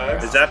that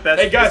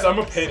best? Hey guys, I'm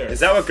a painter.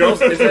 Is that what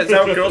girls? Is that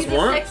what girls He's a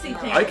want? sexy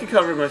painter. I could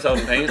cover myself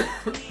in paint.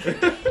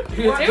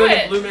 Do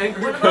it. Blue Man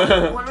Group.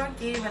 What about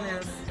Gabe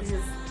and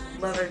his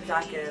leather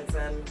jackets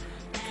and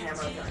camo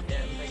jacket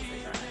and things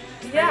like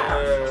that?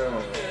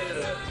 Yeah.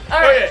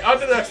 Okay, on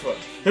to the next one.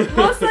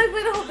 Most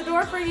likely to hold the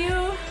door for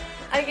you,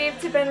 I gave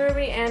to Ben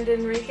Ruby and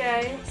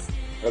Enrique.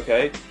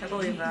 Okay. I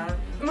believe that.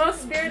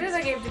 Most spirited,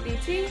 I gave to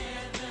BT.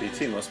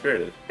 BT, most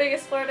spirited.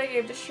 Biggest flirt, I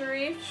gave to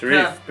Sharif. Sharif,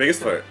 Yeah.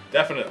 biggest flirt.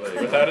 Definitely,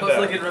 without a Most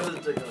like doubt. in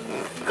representation.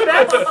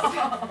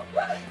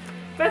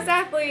 Best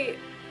athlete,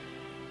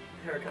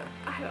 Haircut.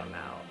 I don't know.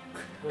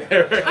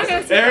 Erica I'm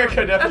gonna say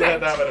definitely okay.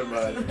 had that one in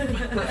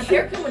mind.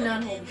 Erica would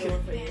not hold the door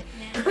for you.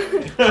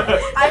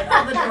 I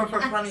held the door for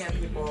plenty of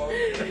people.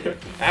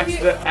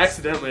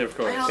 Accidentally, of I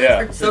course. held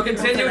Yeah. it for So 2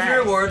 people continue with today.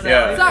 your awards.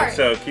 Yeah. Alex.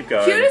 Sorry. So keep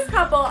going. Cutest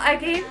couple, I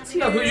gave to...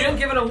 No, who you didn't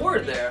give an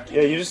award there?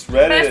 Yeah, you just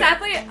read Best it.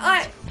 athlete,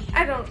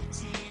 I don't...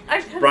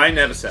 Brian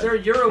Nevison. They're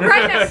your award.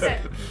 Right next to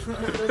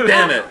it.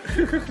 Damn it.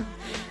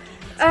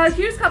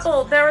 Cutest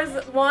couple, there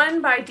was one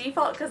by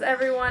default because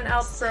everyone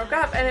else broke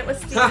up, and it was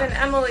Steve and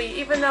Emily,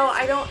 even though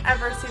I don't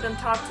ever see them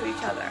talk to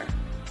each other.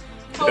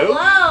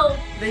 Hello.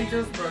 They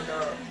just broke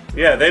up.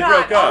 Yeah, they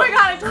broke Oh my up.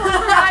 god, I told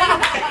her right.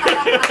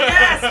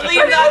 Yes,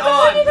 leave that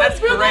on. That's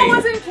Rubo great.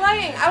 wasn't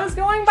playing. I was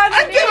going by the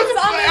names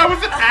on I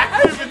wasn't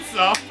active in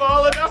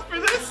softball enough for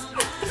this.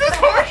 This is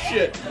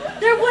horseshit.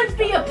 There wouldn't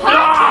be a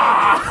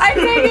podcast. I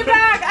take it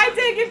back. I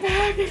take it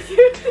back.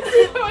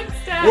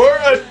 Instead. We're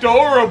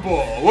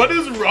adorable. What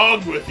is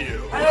wrong with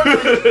you? I don't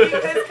know, you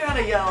guys kind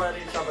of yell at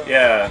each other.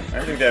 Yeah,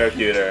 I think they're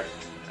cuter.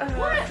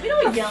 What? We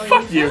don't yell at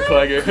Fuck each you, other.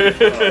 Clegger.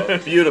 Oh,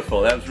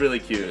 beautiful. That was really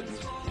cute.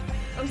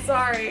 I'm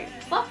sorry.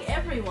 Fuck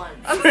everyone.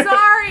 I'm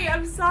sorry.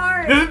 I'm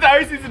sorry. This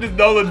entire season is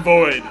null and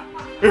void.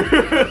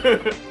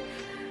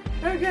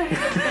 Okay.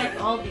 Respect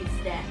all these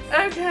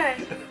stats. Okay.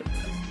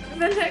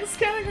 The next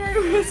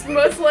category was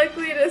most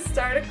likely to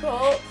start a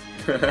cult.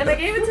 And I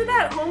gave it to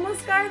that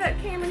homeless guy that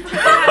came and took it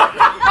at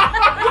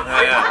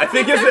Yeah, I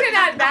think took it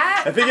at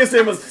that. I think his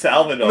name was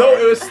Salvador. No,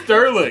 it was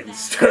Sterling.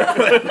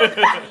 Sterling.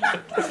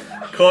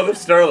 Called him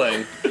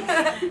Sterling.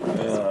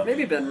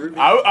 Maybe Ben Ruby.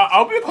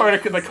 I'll be a part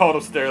of the cult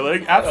of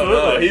Sterling.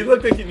 Absolutely. He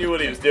looked like he knew what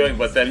he was doing,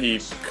 but then he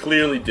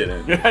clearly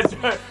didn't.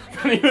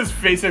 He was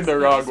facing the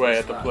wrong way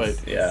at the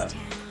plate. Yeah.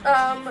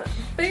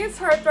 Biggest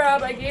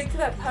heartthrob I gave to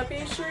that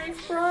puppy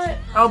Sharif brought.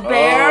 Oh,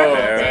 Bear? Oh,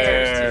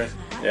 Bear.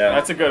 Yeah.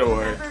 That's a good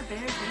award.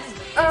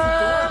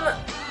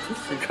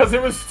 Because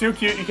it was too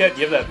cute, you can't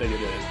give that thing a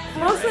name.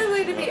 Most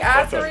likely to be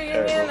at That's the a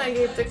reunion, terrible- I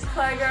gave to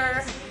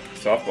Clegger.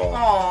 Softball.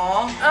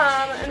 Aww.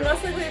 And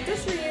most likely at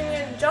this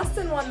reunion,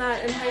 Justin won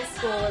that in high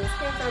school and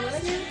came from, and I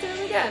gave it to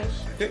him again. I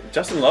think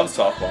Justin loves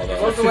softball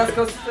though. What's the West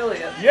Coast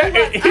affiliate? Yeah,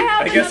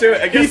 I guess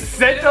it, I he guess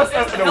sent us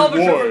It's an hell of a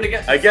trip for him award. to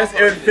get to I guess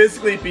it would softball.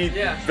 physically be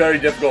Yeah. very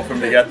difficult for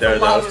him to get there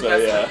It's a lot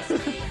though. of So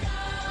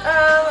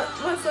yeah.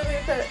 Most likely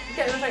to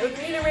get in a fight with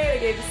Meter Maid, I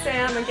gave to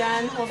Sam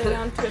again, holding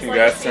on to his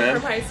Congrats, legacy Sam.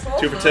 from high school.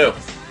 2 for 2.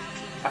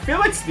 I feel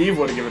like Steve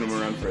would have given him a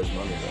run for his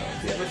money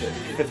though. Yeah,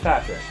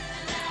 Fitzpatrick.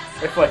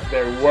 If like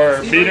there were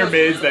Steve meter Burgos-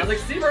 maids I that was like,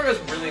 Steve Burgos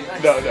really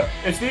nice. no.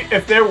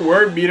 If there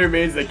were meter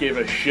maids that gave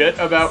a shit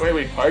about where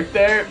we parked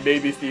there,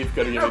 maybe Steve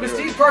could have No, given because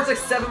it. Steve parks like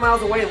 7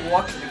 miles away and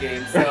walks to the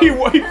game. So. he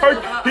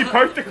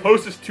parked the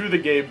closest to the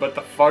game, but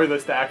the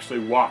farthest to actually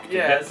walk to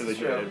Yeah, get this to the is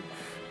true.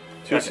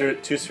 game.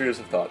 Two spheres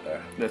of thought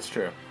there. That's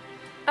true.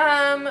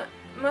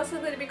 Most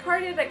likely to be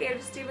carded, I gave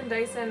to Stephen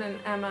Dyson and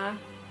Emma.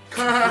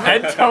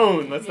 And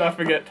Tone. Let's not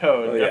forget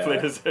Tone. Oh, yeah.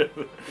 Definitely deserves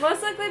it.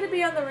 Most likely to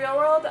be on the real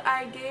world,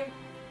 I gave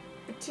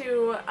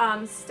to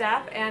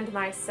Steph and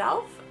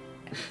myself.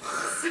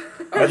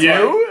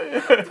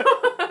 You?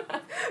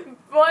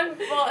 Well,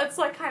 it's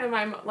like kind of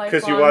my lifelong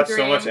Because you watch so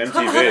dream. much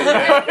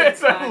MTV.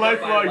 It's a My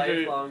lifelong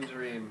dream.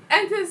 dream.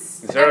 And to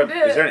Is there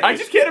an I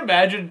just can't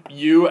imagine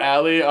you,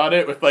 Allie, on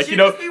it with like, She'd you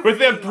know, just be with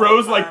their reading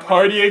bros all the like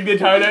time. partying the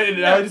entire night,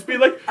 and I would just be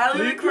like, I would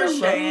be "Leave me alone."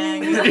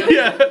 crocheting.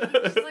 Yeah.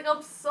 She's like,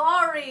 I'm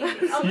sorry.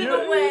 I'm in Yeah.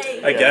 the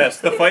way. I guess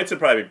the fights would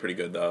probably be pretty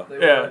good though. They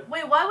Yeah. were.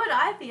 Wait, why would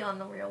I be on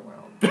the real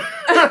world? Steph,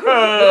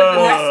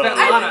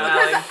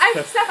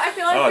 I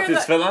feel like Oh, you're dude,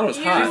 the Svetlana was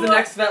hot. She's the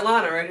next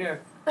Svetlana right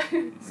here.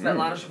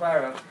 Svetlana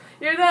Shapiro.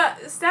 You're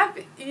the Steph.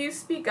 You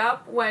speak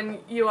up when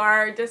you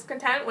are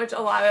discontent, which a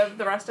lot of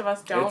the rest of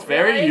us don't. It's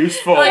very really.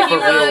 useful Like for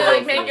you real really world.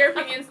 like make your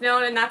opinions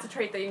known, and that's a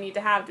trait that you need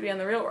to have to be on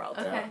the real world.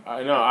 Okay.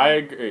 I know, I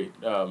agree.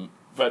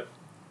 But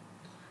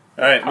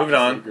All right, moving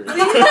on. Agree.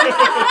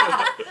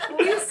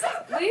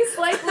 Least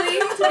likely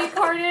to be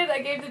carded, I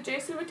gave to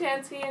Jason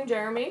Watansky and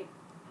Jeremy.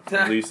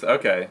 At least,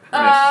 okay.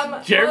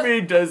 Nice.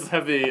 Jeremy does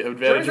have the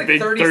advantage of being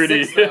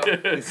Jeremy's like 30.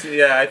 36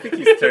 Yeah, I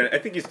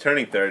think he's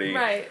turning 30.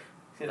 Right.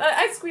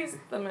 I squeezed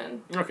them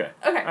in. Okay.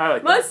 Okay. I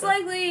like Most that.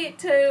 likely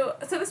to.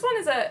 So this one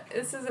is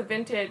a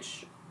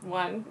vintage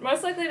one.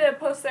 Most likely to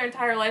post their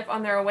entire life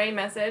on their away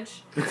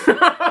message.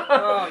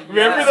 Oh, Remember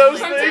yes. those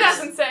From things?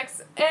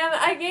 2006, and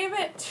I gave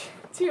it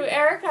to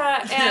Erica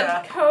and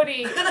Yeah.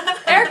 Cody.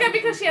 Erica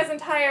because she has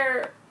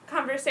entire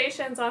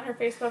conversations on her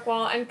Facebook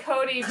wall, and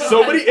Cody because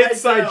So many I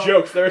inside know.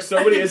 jokes. There are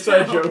so many I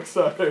inside know. jokes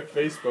on her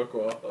Facebook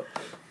wall.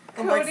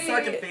 I'm like Cody-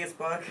 stuck at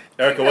Facebook.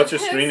 Erica, what's your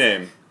Because screen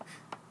name?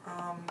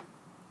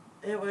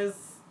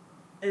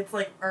 It's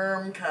like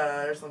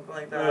Irmka or something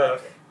like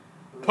that.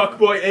 Yeah.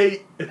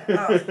 Puckboy8.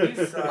 Oh,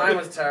 you suck. Mine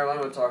was terrible. I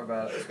don't want to talk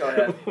about it. Let's go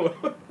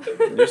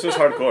ahead. This is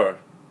hardcore.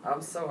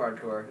 I'm so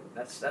hardcore.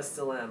 That's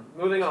still am.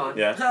 Moving on.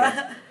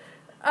 Yeah.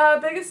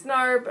 biggest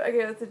narb. I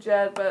gave it to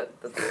Jed, but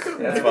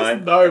That's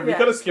fine. No, we Yeah.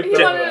 could have skipped He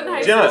that. won it in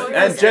high Jed, school.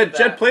 and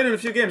Jed played in a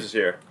few games this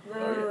year.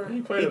 No.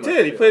 He played He in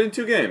did. He that, played in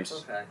 2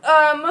 games.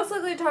 Okay. most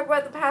likely to talk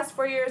about the past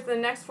 4 years. The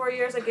next 4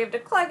 years, I gave to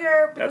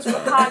Clegger because That's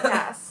of the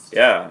podcast.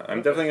 Yeah,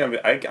 I'm definitely gonna.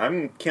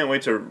 I can't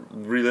wait to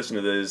re-listen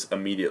to this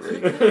immediately.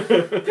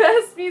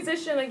 Best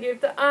musician, I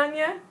gave to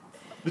Anya.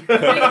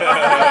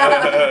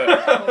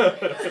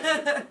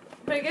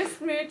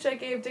 Biggest mooch, I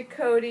gave to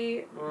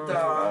Cody.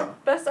 Duh.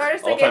 Best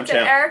artist, I All-time gave to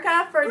champ.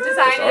 Erica for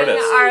designing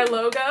artist. our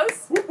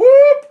logos. Whoop,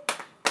 whoop.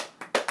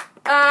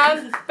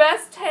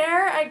 Best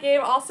hair, I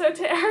gave also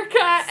to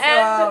Erica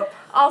and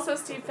also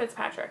Steve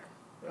Fitzpatrick.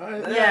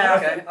 Yeah.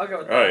 Okay, I'll go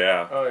with that. Oh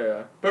yeah. Oh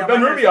yeah. But Yeah,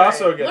 Ben mine Ruby was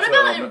also great. gets What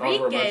about honorable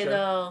Enrique mention.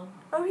 though?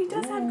 Oh, he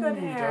does have good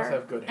He hair. does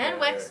have good hair.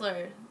 And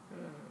Wexler.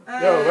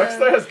 No,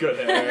 Wexler has good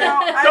hair. No,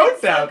 I'd Don't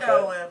still doubt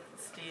go that. with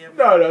Steve.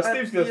 No,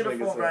 Steve's good.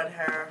 Beautiful red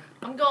hair.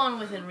 I'm going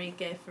with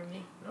Enrique for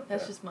me.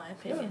 That's Okay. just my Yeah,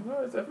 opinion.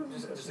 no, it's definitely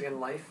Just again,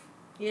 life.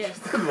 Yes.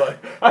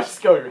 I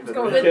just go with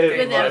go Enrique.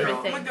 with Like,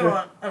 everything. I'm gonna go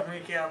on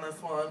Enrique on this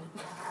one.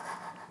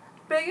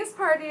 Biggest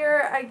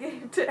partier, I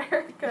gave to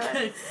Erica.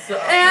 So,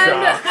 And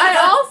Shock. I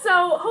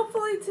also,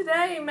 hopefully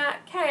today,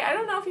 Matt K. I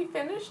don't know if he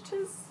finished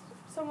his.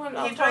 Someone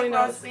else he probably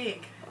drank knows. last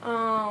week.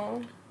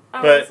 Oh.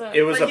 I But wasn't.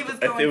 it was But he was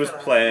going it was for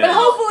that. planned. But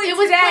hopefully it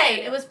was today.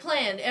 planned. It was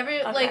planned.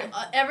 Okay.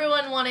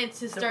 Everyone wanted to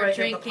To start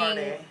break up the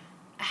drinking party.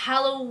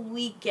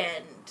 Halloween or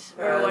That's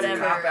a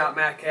whatever. Cop out,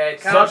 Matt K.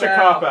 Such a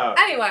cop out.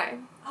 Anyway,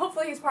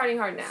 hopefully he's partying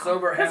hard now.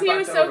 Sober Because half he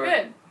was so October.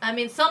 good. I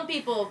mean, some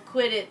people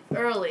quit it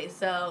early,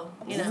 so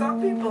you know.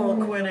 Some people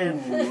quit it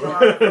on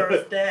the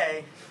first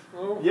day.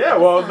 Yeah,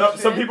 well, That's no, not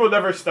some true. people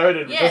never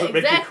started. It Yeah, doesn't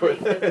exactly. make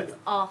you quit. That's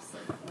awesome.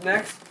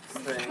 Next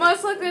thing.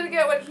 Most likely to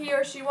get what he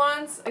or she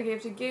wants, I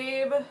gave to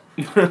Gabe,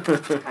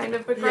 kind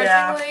of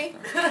begrudgingly.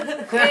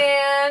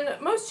 And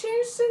most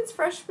changed since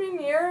freshman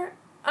year,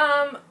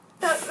 that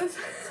was,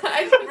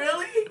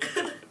 Really?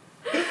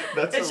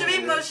 That's It should be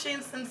weird. most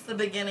changed since the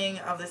beginning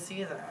of the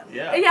season.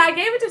 Yeah. yeah, I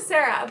gave it to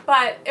Sarah,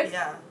 but if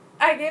Yeah.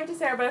 I gave it to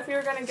Sarah, but if we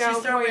were gonna She go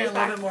started 4 wearing a years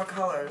little back. bit more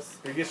colors.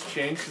 Biggest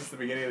change since the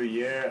beginning of the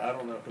year. I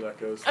don't know who that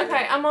goes to.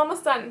 Okay, I'm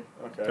almost done.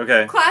 Okay.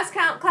 Okay. Class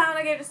clown,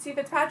 I gave to Steve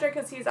Fitzpatrick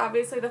because he's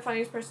obviously the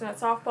funniest person at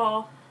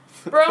softball.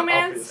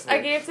 Bromance, Obviously.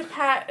 I gave to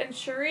Pat and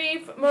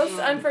Sharif. Most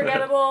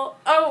unforgettable.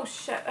 Oh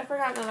shit, I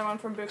forgot another one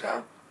from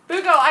Buko.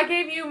 Buko, I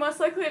gave you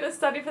most likely to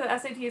study for the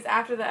SATs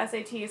after the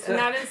SATs, and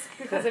that is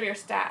because of your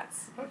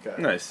stats. Okay.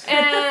 Nice.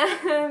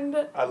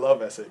 And I love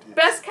SATs.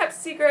 best kept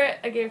secret,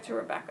 I gave to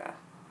Rebecca.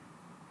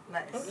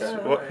 Nice.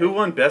 Okay. Who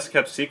won Best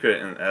Kept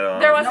Secret in, at There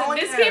No wasn't. one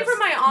This cares. came from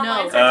my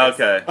online No. searches.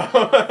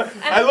 Okay.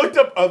 I looked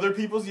up other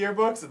people's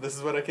yearbooks, and this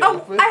is what I came Oh,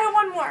 up with. I have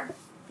one more.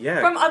 Yeah.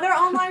 From other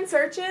online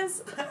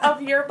searches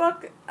of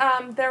yearbook,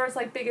 there was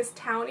like biggest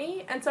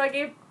townie, and so I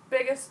gave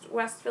biggest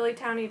West Philly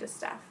townie to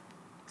Steph.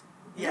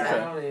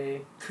 Yeah.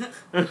 Tony.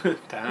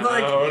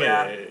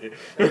 Townie.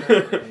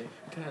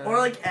 Or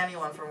like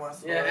anyone from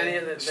West Yeah, Philly. any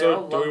of the.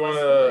 So, do we want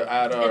to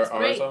add It's ours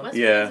great. on? West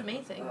Yeah.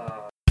 Philly's amazing.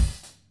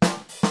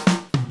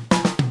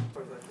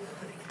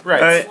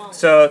 Right. All right.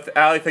 So,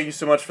 Allie, thank you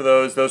so much for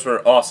those. Those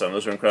were awesome.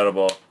 Those were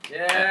incredible.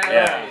 Yeah.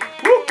 Yeah.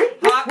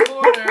 Hot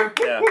corner.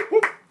 Yeah.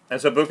 And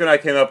so Book and I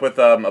came up with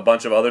a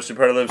bunch of other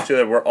superlatives too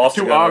that we're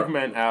also To gonna-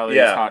 augment Allie's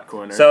Yeah. hot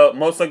corner. So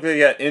most likely to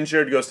get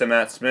injured goes to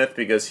Matt Smith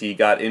because he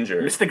got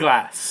injured. Mr.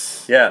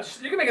 Glass. Yeah.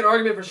 You can make an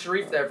argument for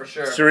Sharif there for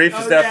sure. Sharif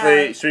is Oh,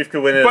 definitely yeah. Sharif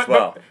could win it as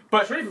well.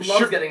 But Sharif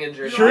loves getting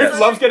injured. Sharif Yes.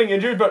 loves getting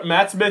injured, but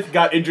Matt Smith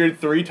got injured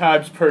 3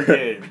 times per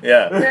game.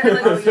 Yeah.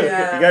 Oh,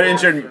 yeah. He got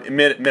injured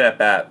mid at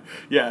bat.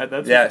 Yeah,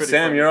 that's Yeah, pretty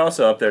Sam, funny. you're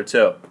also up there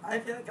too. I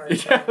feel like I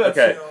Yeah, that's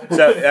Okay. too.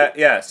 So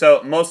yeah,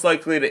 so most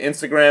likely to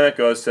Instagram it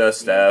goes to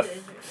Steph.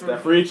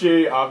 Steph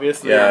Ricci,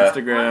 obviously, Yeah. On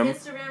Instagram.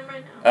 Instagram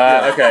right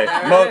now. Okay.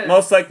 There it is.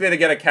 Most likely to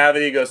get a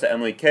cavity goes to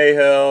Emily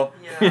Cahill.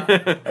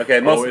 Yeah. Okay.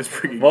 Always Most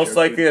freaking most joking.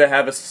 likely to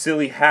have a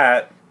silly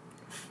hat.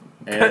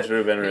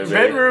 Andrew Benrubi.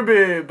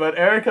 Benrubi, but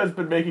Eric has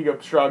been making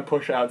a strong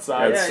push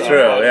outside. That's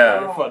true,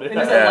 yeah. Funny. It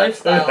is a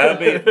lifestyle.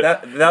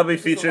 That'll be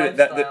featured.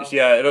 lifestyle.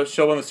 Yeah, it'll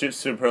show on the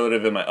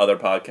superlative in my other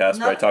podcast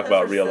where I talk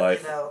about real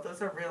life. Though.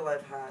 Those are real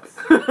life hats.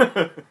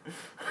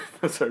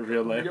 That's a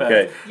real life.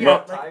 Okay.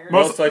 Yeah,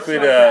 Most likely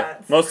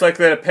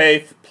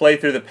to play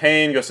through the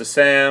pain goes to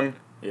Sam.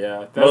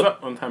 Yeah, that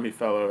was one time he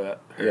fell over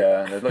that.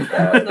 Yeah, it looked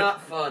That's bad.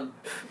 not fun.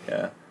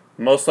 Yeah.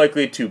 Most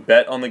likely to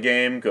bet on the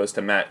game goes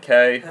to Matt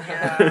K.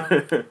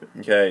 Yeah.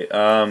 Okay.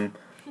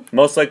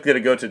 Most likely to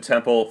go to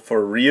Temple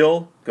for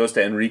real goes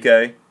to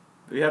Enrique.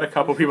 We had a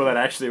couple people that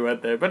actually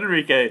went there, but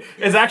Enrique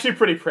is actually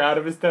pretty proud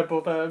of his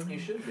Temple time. You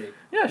should be.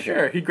 Yeah,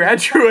 sure. He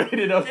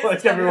graduated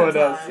like everyone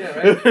else. Yeah,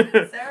 right?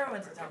 Sarah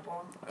went to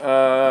Temple.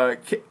 All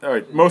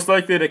right. Most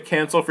likely to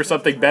cancel for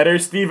something better.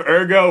 Steve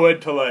Ergo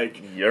went to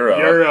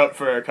Europe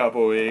for a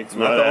couple weeks. I'm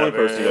not the only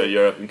person to go to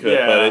Europe and could,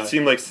 but it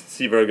seemed like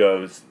Steve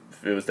Ergo was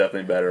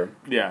definitely better.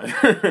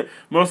 Yeah.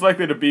 Most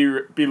likely to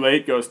be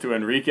late goes to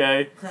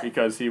Enrique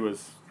because he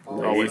was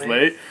always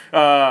late.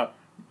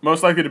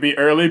 Most likely to be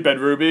early,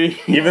 Benrubi.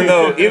 Even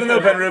though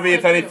Benrubi,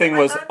 if anything,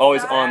 was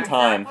always on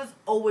time.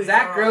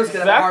 Zach Gross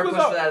did a hard push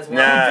for that as well.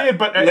 Nah, He did,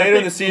 but later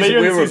in the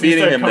season, we were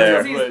beating him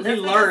there. He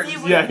learned.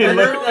 Yeah, he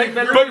learned.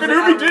 But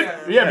Benrubi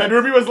did. Yeah,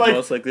 Benrubi was like,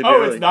 Most likely to be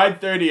oh, early. it's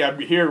 9:30. I'm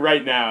here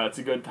right now. It's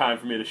a good time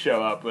for me to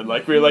show up. And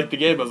we were like, the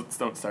game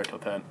don't start till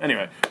 10.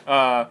 Anyway,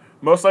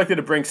 most likely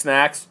to bring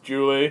snacks,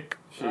 Julie.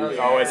 She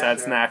always had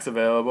snacks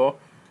available.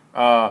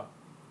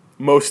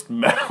 Most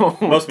metal.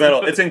 Most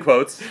metal. It's in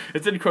quotes.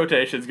 It's in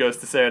quotations. Goes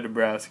to Sarah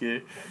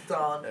Dabrowski.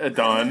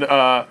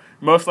 Dawn.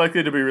 Most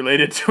likely to be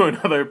related to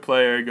another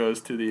player goes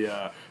to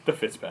the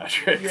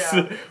Fitzpatricks.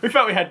 Yeah. We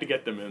felt we had to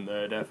get them in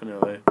there,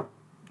 definitely.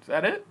 Is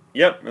that it?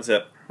 Yep, that's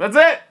it. That's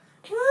it!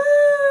 Woo!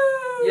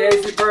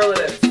 Yay,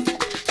 superlatives.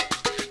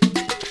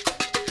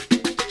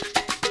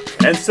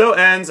 And so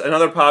ends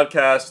another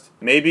podcast,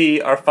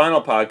 maybe our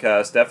final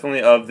podcast,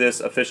 definitely of this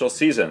official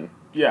season.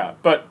 Yeah,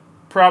 but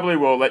probably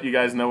we'll let you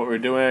guys know what we're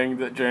doing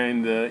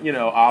during the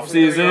off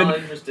season.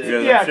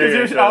 Yeah,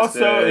 because you're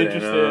also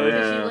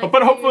interested.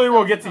 But hopefully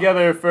we'll get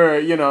together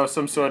for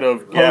some sort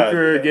of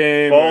poker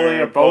game, bowling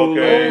or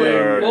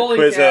poker or Bowling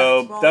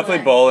quizzo. cast.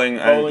 Definitely bowling.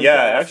 Bowling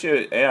cast.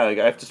 I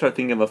have to start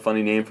thinking of a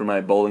funny name for my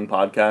bowling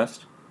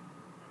podcast.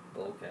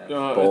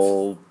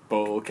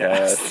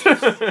 Bowlcast.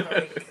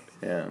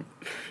 Yeah.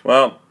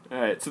 Well. All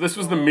right, so this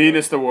was the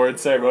meanest award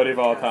ceremony of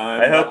all time.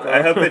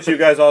 I hope that you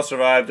guys all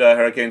survived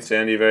Hurricane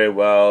Sandy very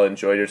well.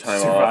 Enjoyed your time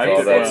off,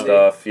 all that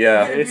stuff.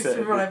 Yeah. You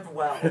survived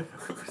well.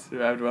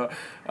 Survived well.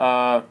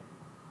 Yeah.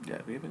 Do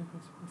we have anything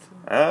else?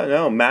 I don't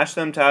know. Mash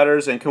them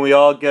tatters, and can we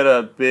all get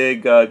a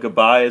big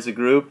goodbye as a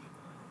group?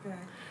 Okay.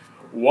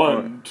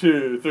 1,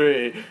 2,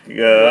 3.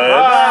 Goodbye.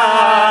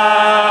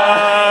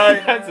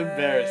 That's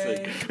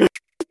embarrassing.